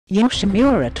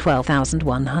Yoshimura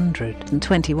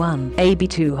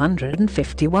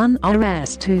 12121AB251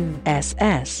 RS2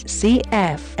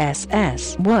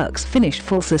 SSCFSS Works Finish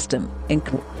Full System,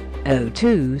 incl.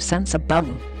 O2 Sensor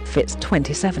Bung, fits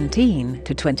 2017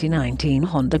 to 2019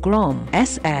 Honda GROM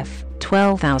SF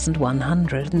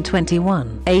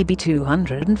 12121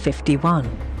 AB251.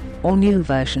 All new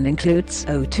version includes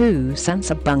O2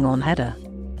 Sensor Bung on header.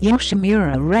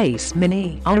 Yoshimura Race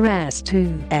Mini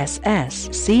RS2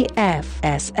 SSCFSS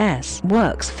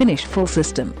Works Finish Full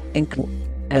System, incl.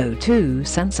 O2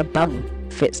 Sensor Bung,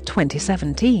 fits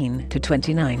 2017 to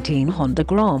 2019 Honda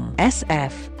GROM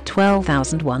SF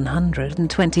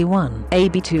 12121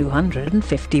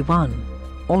 AB251.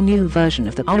 All new version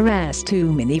of the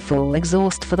RS2 Mini full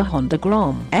exhaust for the Honda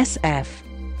GROM SF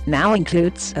now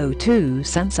includes O2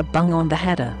 Sensor Bung on the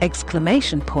header!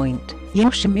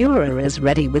 Yoshimura is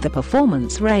ready with a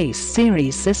Performance Race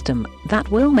Series system that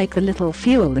will make the little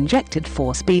fuel-injected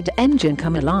 4-speed engine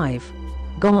come alive.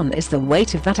 Gone is the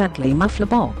weight of that ugly muffler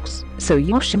box, so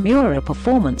Yoshimura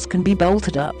Performance can be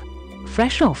bolted up.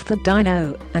 Fresh off the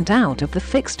dyno and out of the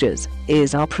fixtures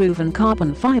is our proven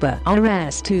carbon fiber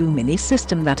RS2 Mini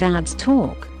system that adds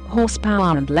torque,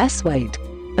 horsepower and less weight.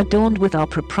 Adorned with our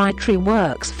proprietary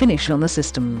works finish on the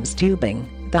system's tubing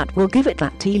that will give it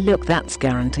that T-look that's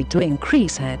guaranteed to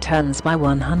increase hair turns by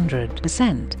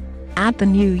 100%. Add the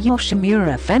new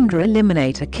Yoshimura Fender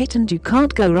Eliminator Kit and you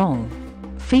can't go wrong.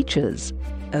 Features: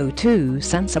 O2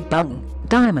 Sensor Bung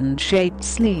Diamond-shaped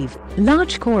sleeve,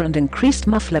 large core and increased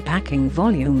muffler packing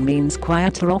volume means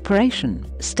quieter operation,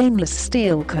 stainless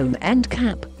steel cone end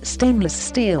cap, stainless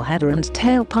steel header and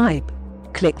tailpipe.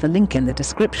 Click the link in the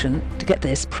description to get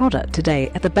this product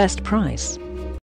today at the best price.